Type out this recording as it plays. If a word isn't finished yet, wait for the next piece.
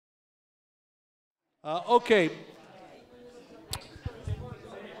Okay.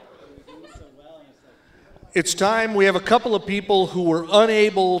 It's time. We have a couple of people who were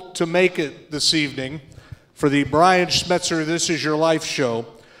unable to make it this evening for the Brian Schmetzer This Is Your Life show.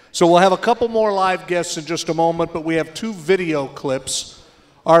 So we'll have a couple more live guests in just a moment, but we have 2 video clips.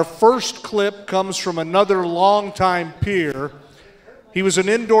 Our first clip comes from another longtime peer. He was an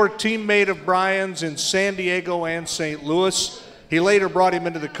indoor teammate of Brian's in San Diego and St. Louis. He later brought him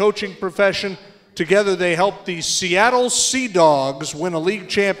into the coaching profession. Together they helped the Seattle Sea Dogs win a league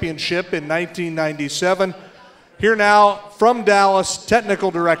championship in 1997. Here now from Dallas,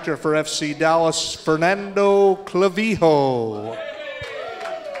 technical director for FC Dallas, Fernando Clavijo.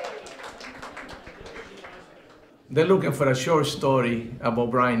 They're looking for a short story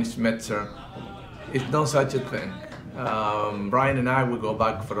about Brian Schmetzer. It's not such a thing. Brian and I will go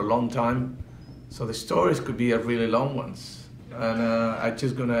back for a long time, so the stories could be a really long ones. And I'm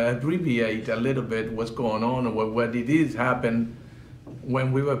just going to abbreviate a little bit what's going on and what it is happened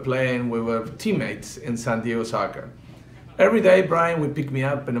when we were playing, we were teammates in San Diego soccer. Every day, Brian would pick me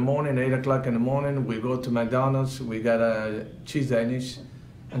up in the morning, 8 o'clock in the morning. We go to McDonald's, we got a cheese Danish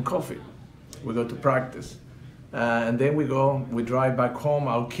and coffee. We go to practice. And then we drive back home.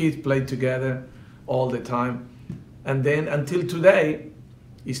 Our kids play together all the time. And then until today,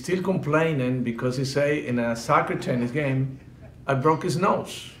 he's still complaining because he say in a soccer tennis game, I broke his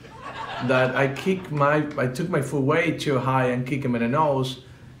nose. That I took my foot way too high and kicked him in the nose.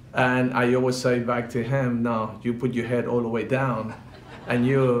 And I always say back to him, no, you put your head all the way down and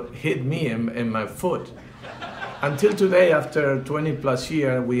you hit me in my foot. Until today, after 20 plus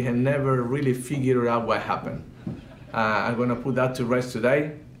years, we have never really figured out what happened. I'm gonna put that to rest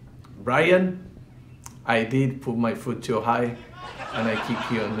today. Brian, I did put my foot too high and I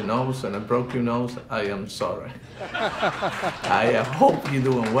kicked you in the nose and I broke your nose. I am sorry. I hope you're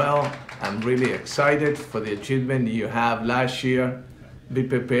doing well. I'm really excited for the achievement you have last year. Be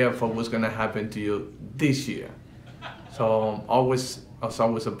prepared for what's gonna happen to you this year. So it's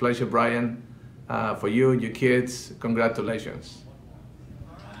always a pleasure, Brian. For you and your kids, congratulations.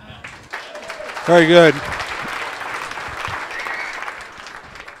 Very good.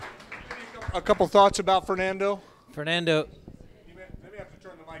 A couple thoughts about Fernando? Fernando. You may have to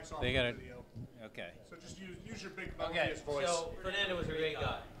turn the mics off. They got the it. video. Okay. So just use your big melodious voice. So Fernando was a great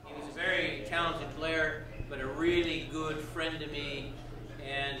guy. He was a very talented player, but a really good friend to me.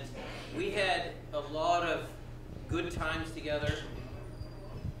 And we had a lot of good times together,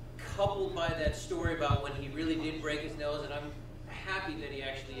 coupled by that story about when he really did break his nose. And I'm happy that he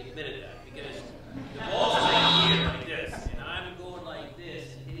actually admitted that, because the ball's like here, like this, and I'm going like this,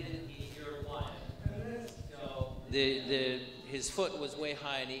 and you're one. So his foot was way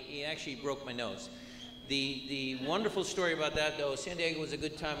high, and he actually broke my nose. The wonderful story about that, though, San Diego was a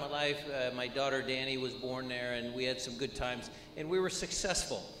good time of my life. My daughter Danny was born there, and we had some good times, and we were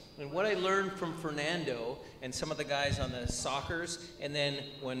successful. And what I learned from Fernando and some of the guys on the Soccers, and then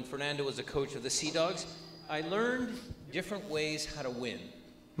when Fernando was a coach of the Sea Dogs, I learned different ways how to win.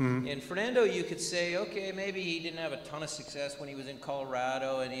 Mm-hmm. And Fernando, you could say, okay, maybe he didn't have a ton of success when he was in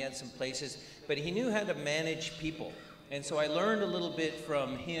Colorado and he had some places, but he knew how to manage people. And so I learned a little bit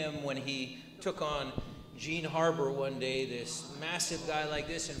from him when he took on Gene Harbor one day, this massive guy like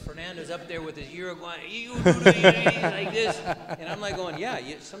this, and Fernando's up there with his Uruguayan, like this. And I'm like going, yeah,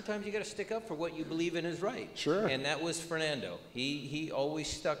 sometimes you got to stick up for what you believe in is right. Sure. And that was Fernando. He always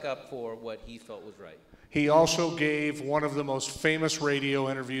stuck up for what he felt was right. He also gave one of the most famous radio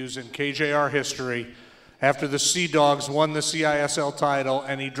interviews in KJR history after the Sea Dogs won the CISL title,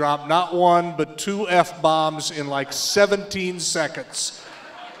 and he dropped not one but 2 F-bombs in like 17 seconds.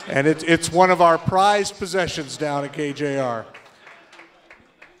 And it's one of our prized possessions down at KJR.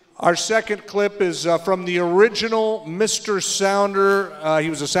 Our second clip is from the original Mr. Sounder. He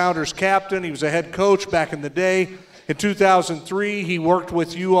was a Sounders captain. He was a head coach back in the day. In 2003, he worked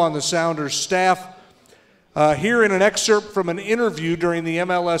with you on the Sounders staff. Here in an excerpt from an interview during the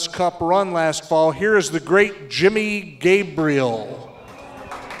MLS Cup run last fall, here is the great Jimmy Gabriel.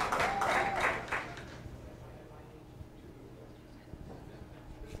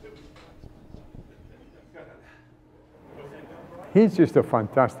 He's just a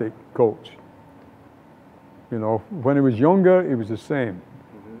fantastic coach. You know, when he was younger, he was the same.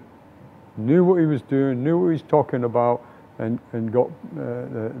 Mm-hmm. Knew what he was doing, knew what he was talking about, and got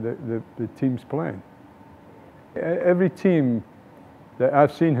the teams playing. Every team that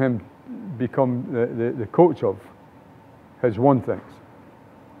I've seen him become the coach of has won things.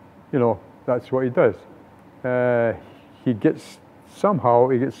 You know, that's what he does. He gets some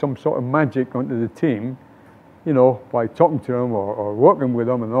sort of magic onto the team, you know, by talking to them or working with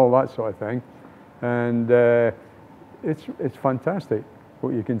them and all that sort of thing. And it's fantastic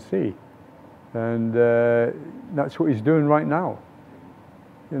what you can see. And that's what he's doing right now.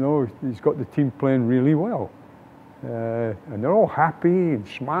 You know, he's got the team playing really well. And they're all happy and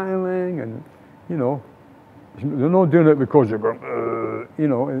smiling, and, you know, they're not doing it because they're going, you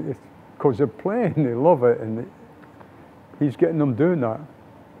know, it's because they're playing, they love it, and he's getting them doing that.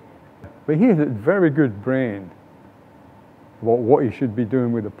 But he has a very good brain about what he should be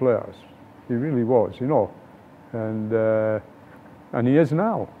doing with the players. He really was, you know, and he is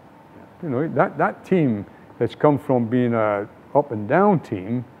now. You know, that team has come from being a up and down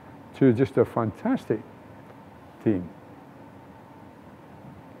team to just a fantastic team.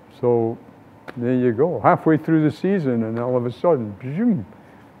 So there you go, halfway through the season, and all of a sudden, zoom,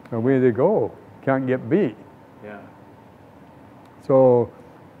 away they go. Can't get beat. Yeah. So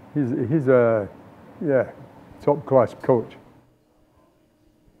he's a top class coach.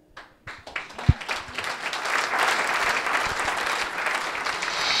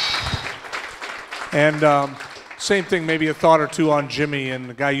 And same thing, maybe a thought or two on Jimmy, and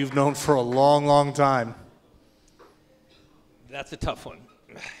the guy you've known for a long, long time. That's a tough one.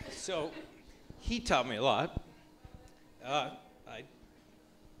 So he taught me a lot.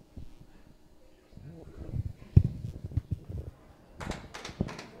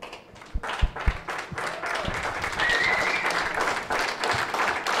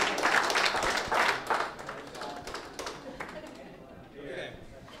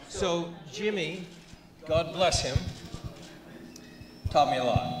 So Jimmy, God bless him, taught me a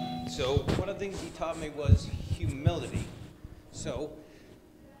lot. So one of the things he taught me was humility. So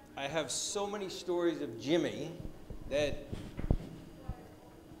I have so many stories of Jimmy that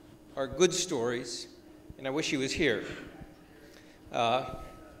are good stories, and I wish he was here. I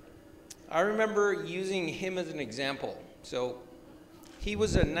remember using him as an example. So he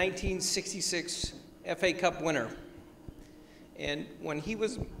was a 1966 FA Cup winner. And when he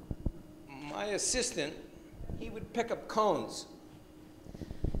was my assistant, he would pick up cones.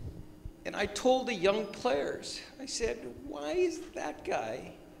 And I told the young players, I said, why is that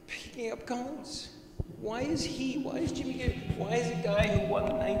guy picking up cones? Why is Jimmy, why is a guy who won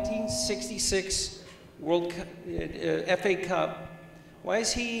the 1966 World Cup, FA Cup, why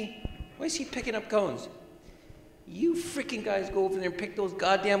is he picking up cones? You freaking guys go over there and pick those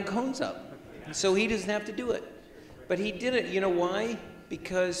goddamn cones up. So he doesn't have to do it. But he did it, you know why?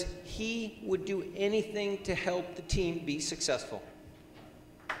 Because he would do anything to help the team be successful.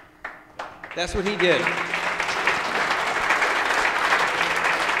 That's what he did.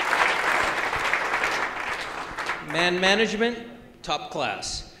 Man management, top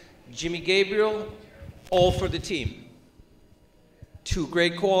class. Jimmy Gabriel, all for the team. Two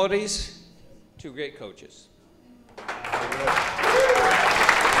great qualities, two great coaches. And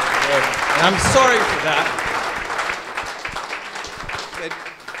I'm sorry for that. But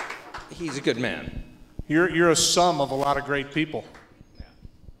he's a good man. You're a sum of a lot of great people.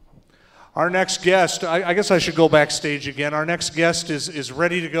 Our next guest, I guess I should go backstage again. Our next guest is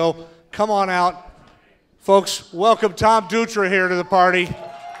ready to go. Come on out. Folks, welcome Tom Dutra here to the party.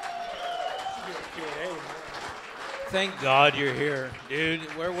 Thank God you're here, dude.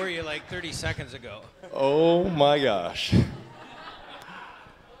 Where were you like 30 seconds ago? Oh my gosh.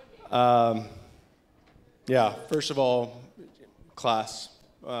 Yeah, first of all, class.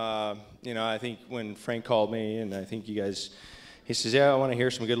 You know, I think when Frank called me, and I think you guys, he says, yeah, I want to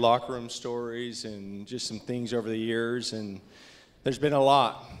hear some good locker room stories and just some things over the years. And there's been a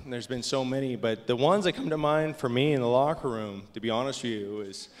lot. There's been so many. But the ones that come to mind for me in the locker room, to be honest with you,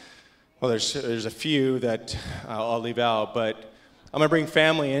 is, well, there's a few that I'll leave out. But I'm going to bring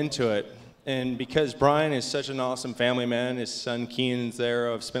family into it. And because Brian is such an awesome family man, his son Keenan's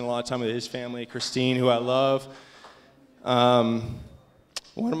there. I've spent a lot of time with his family, Christine, who I love.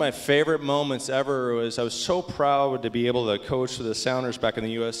 One of my favorite moments ever was I was so proud to be able to coach for the Sounders back in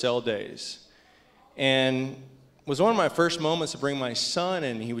the USL days. And it was one of my first moments to bring my son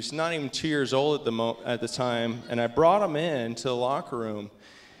in. He was not even 2 years old at the time, and I brought him in to the locker room.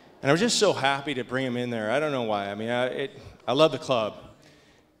 And I was just so happy to bring him in there. I don't know why. I mean, I love the club.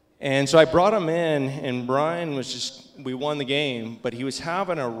 And so I brought him in, and Brian was just, we won the game, but he was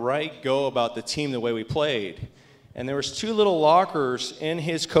having a right go about the team the way we played. And there was two little lockers in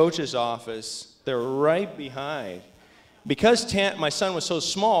his coach's office. They were right behind. Because my son was so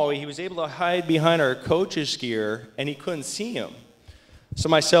small, he was able to hide behind our coach's gear, and he couldn't see him. So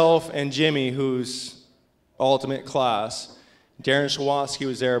myself and Jimmy, who's ultimate class, Darren Sawatsky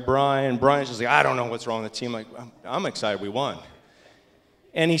was there, Brian's just like, I don't know what's wrong with the team. Like, I'm excited we won.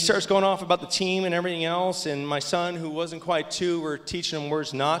 And he starts going off about the team and everything else. And my son, who wasn't quite 2, we're teaching him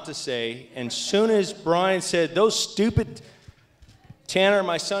words not to say. And soon as Brian said, "Those stupid," Tanner,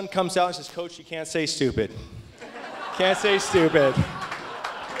 my son, comes out and says, "Coach, you can't say stupid. Can't say stupid."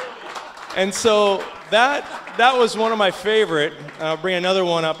 And so that was one of my favorite. I'll bring another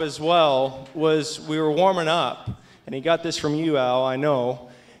one up as well, was we were warming up. And he got this from you, Al, I know.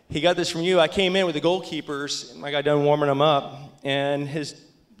 He got this from you. I came in with the goalkeepers, and I got done warming them up. And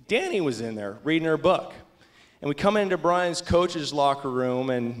Danny was in there reading her book. And we come into Brian's coach's locker room,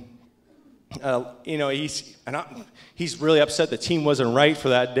 and he's really upset the team wasn't right for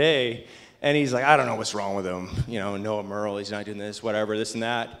that day. And he's like, "I don't know what's wrong with him. Noah Merle, he's not doing this, whatever, this and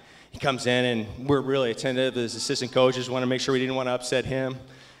that." He comes in, and we're really attentive as assistant coaches, want to make sure we didn't want to upset him.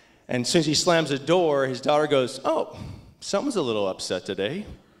 And as soon as he slams the door, his daughter goes, "Oh, someone's a little upset today."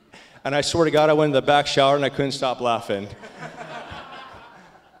 And I swear to God, I went in the back shower, and I couldn't stop laughing.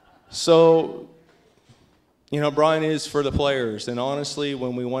 So, Brian is for the players. And honestly,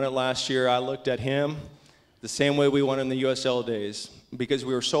 when we won it last year, I looked at him the same way we won in the USL days, because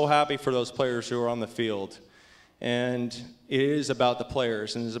we were so happy for those players who were on the field. And it is about the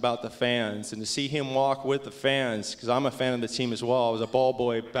players, and it's about the fans. And to see him walk with the fans, because I'm a fan of the team as well. I was a ball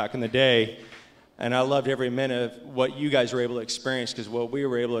boy back in the day, and I loved every minute of what you guys were able to experience, because what we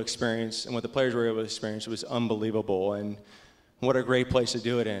were able to experience and what the players were able to experience was unbelievable. And what a great place to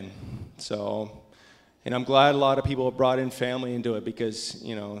do it in. So, and I'm glad a lot of people have brought in family into it, because,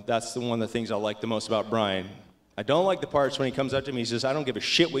 that's one of the things I like the most about Brian. I don't like the parts when he comes up to me, he says, "I don't give a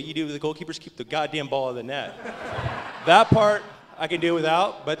shit what you do with the goalkeepers, keep the goddamn ball in the net." That part I can do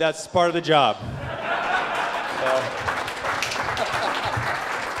without, but that's part of the job. So.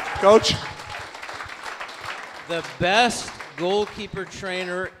 Coach? The best goalkeeper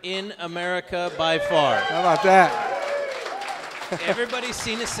trainer in America by far. How about that? Everybody's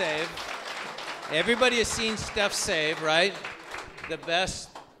seen a save. Everybody has seen Steph save, right? The best.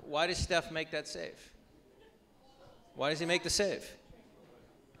 Why does Steph make that save? Why does he make the save?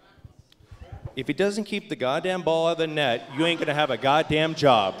 If he doesn't keep the goddamn ball out of the net, you ain't gonna have a goddamn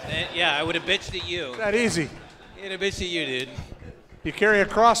job. Yeah, I would have bitched at you. That easy. I would have bitched at you, dude. You carry a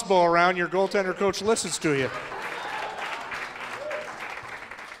crossbow around, your goaltender coach listens to you.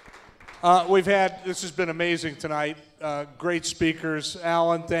 This has been amazing tonight. Great speakers.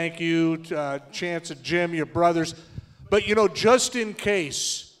 Alan, thank you. Chance and Jim, your brothers. But, just in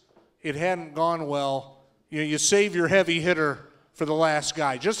case it hadn't gone well, you save your heavy hitter for the last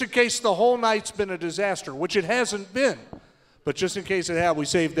guy. Just in case the whole night's been a disaster, which it hasn't been. But just in case it had, we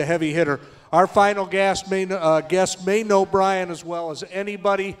saved the heavy hitter. Our final guest may know Brian as well as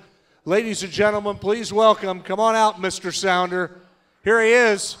anybody. Ladies and gentlemen, please welcome, come on out, Mr. Sounder. Here he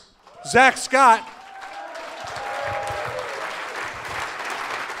is, Zach Scott.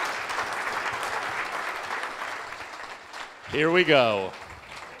 Here we go.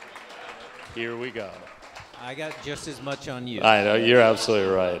 Here we go. I got just as much on you. I know, you're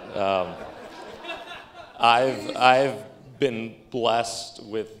absolutely right. I've been blessed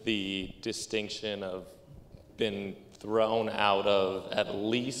with the distinction of been thrown out of at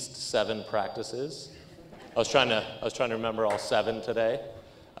least 7 practices. I was trying to remember all 7 today,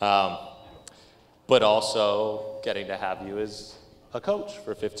 but also getting to have you as a coach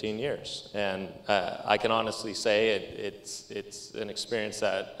for 15 years, and I can honestly say it's an experience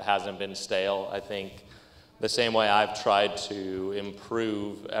that hasn't been stale. I think the same way I've tried to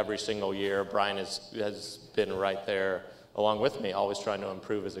improve every single year, Brian has been right there along with me, always trying to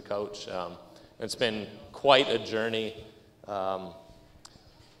improve as a coach. It's been quite a journey.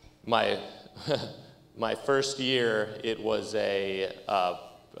 My first year, it was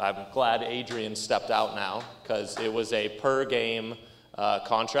I'm glad Adrian stepped out now, because it was a per game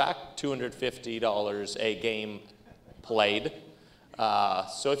contract, $250 a game played.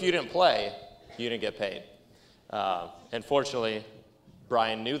 So if you didn't play, you didn't get paid. Unfortunately,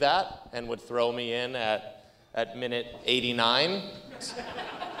 Brian knew that and would throw me in at minute 89.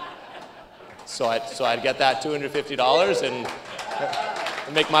 So I'd get that $250 and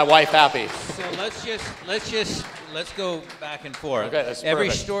make my wife happy. So let's go back and forth. Okay, that's Every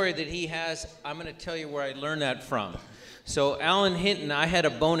perfect. story that he has, I'm going to tell you where I learned that from. So Alan Hinton, I had a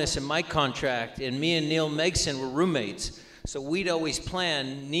bonus in my contract, and me and Neil Megson were roommates. So we'd always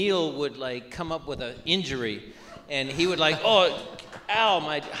plan. Neil would come up with an injury, and he would "Oh, Al,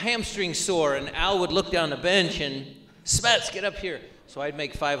 my hamstring's sore," and Al would look down the bench and, "Schmetzer, get up here." So I'd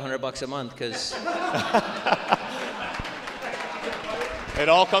make $500 a month because. It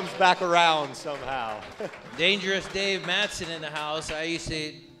all comes back around somehow. Dangerous Dave Mattson in the house. I used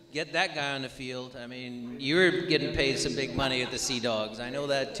to get that guy on the field. I mean, you're getting paid some big money at the Sea Dogs. I know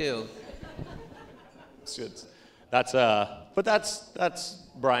that too. It's good. But that's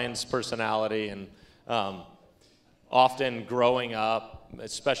Brian's personality, and often growing up,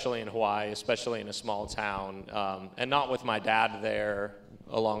 especially in Hawaii, especially in a small town, and not with my dad there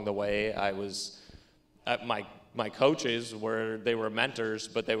along the way. I was my coaches they were mentors,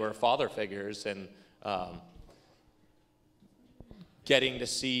 but they were father figures, and getting to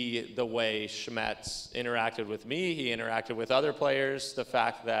see the way Schmetz interacted with me, he interacted with other players, the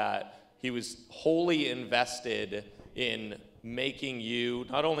fact that he was wholly invested in making you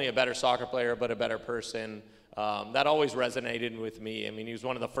not only a better soccer player, but a better person. That always resonated with me. I mean, he was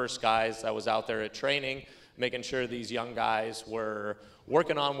one of the first guys that was out there at training, making sure these young guys were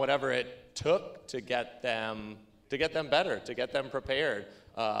working on whatever it took to get them better, to get them prepared,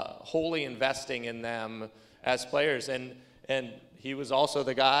 wholly investing in them as players. And he was also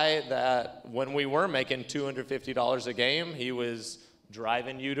the guy that when we were making $250 a game, he was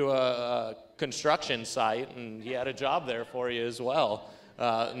driving you to a construction site, and he had a job there for you as well.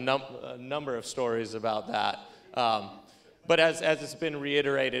 A number of stories about that. But as it's been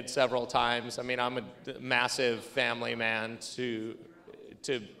reiterated several times, I mean, I'm a massive family man. To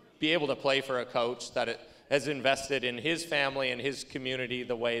be able to play for a coach that has invested in his family and his community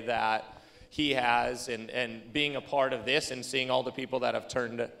the way that he has, and being a part of this and seeing all the people that have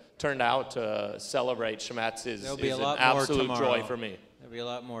turned out to celebrate Schmetz is an absolute joy for me. There'll be a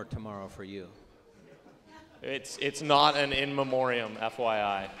lot more tomorrow for you. It's not an in memoriam,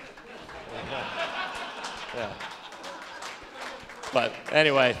 FYI. Yeah. But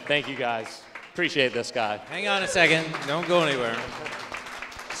anyway, thank you guys. Appreciate this guy. Hang on a second. Don't go anywhere.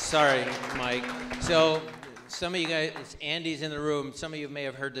 Sorry, Mike. So some of you guys, Andy's in the room. Some of you may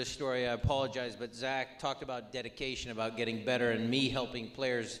have heard this story. I apologize, but Zach talked about dedication, about getting better, and me helping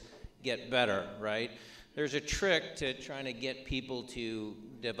players get better, right? There's a trick to trying to get people to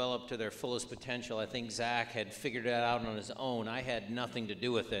develop to their fullest potential. I think Zach had figured it out on his own. I had nothing to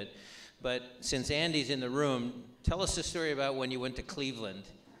do with it. But since Andy's in the room, tell us the story about when you went to Cleveland.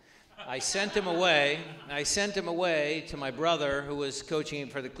 I sent him away to my brother, who was coaching him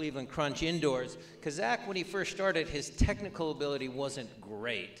for the Cleveland Crunch indoors, because Zach, when he first started, his technical ability wasn't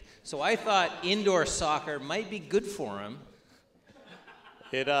great. So I thought indoor soccer might be good for him.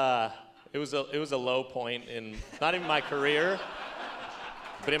 It was a low point in not even my career,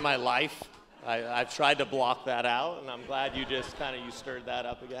 but in my life. I've tried to block that out, and I'm glad you just you stirred that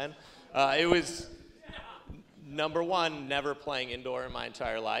up again. It was, number one, never playing indoor in my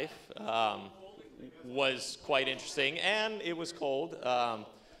entire life. Was quite interesting, and it was cold.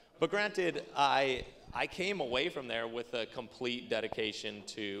 But granted, I came away from there with a complete dedication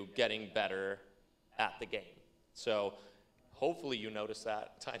to getting better at the game. So hopefully you noticed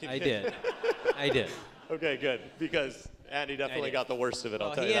that tiny bit. I did. Okay, good, because Andy definitely got the worst of it,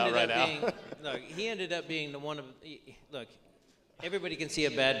 I'll tell you that right now. Look, he ended up being the one of, look, everybody can see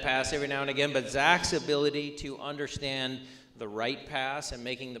a bad pass every now and again, but Zach's ability to understand the right pass and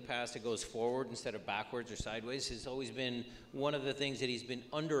making the pass that goes forward instead of backwards or sideways has always been one of the things that he's been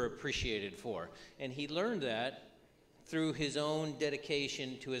underappreciated for. And he learned that through his own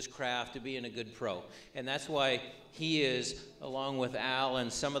dedication to his craft to being a good pro. And that's why he is, along with Al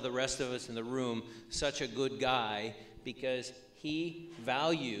and some of the rest of us in the room, such a good guy, because he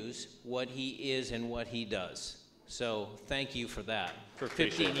values what he is and what he does. So thank you for that, for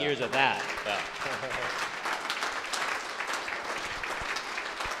 15 years of that. Yeah.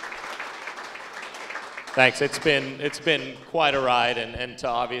 Thanks. It's been quite a ride, and to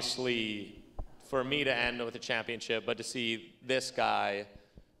obviously, for me to end with a championship, but to see this guy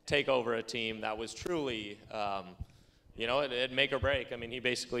take over a team that was truly, it'd make or break. I mean, he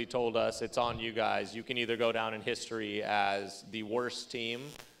basically told us, it's on you guys. You can either go down in history as the worst team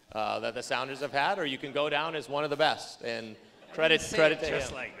that the Sounders have had, or you can go down as one of the best. And credit to him.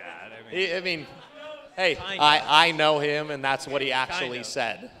 Just like that. I mean, hey, I know him, and that's what he actually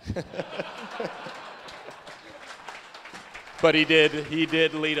said. But he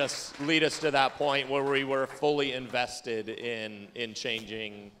did lead us to that point where we were fully invested in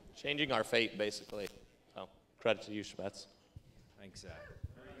changing our fate, basically. So credit to you, Schmetz. Thanks, Zach.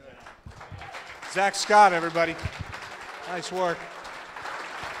 Zach Scott, everybody. Nice work.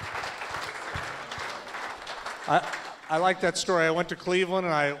 I like that story. I went to Cleveland,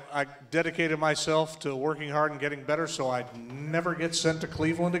 and I dedicated myself to working hard and getting better so I'd never get sent to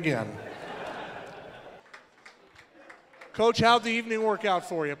Cleveland again. Coach, how'd the evening work out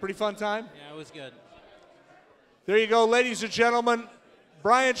for you? Pretty fun time? Yeah, it was good. There you go, ladies and gentlemen.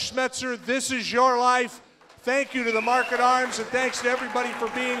 Brian Schmetzer, This Is Your Life. Thank you to the Market Arms, and thanks to everybody for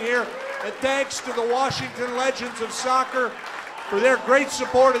being here. And thanks to the Washington Legends of Soccer for their great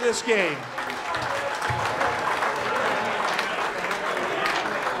support of this game.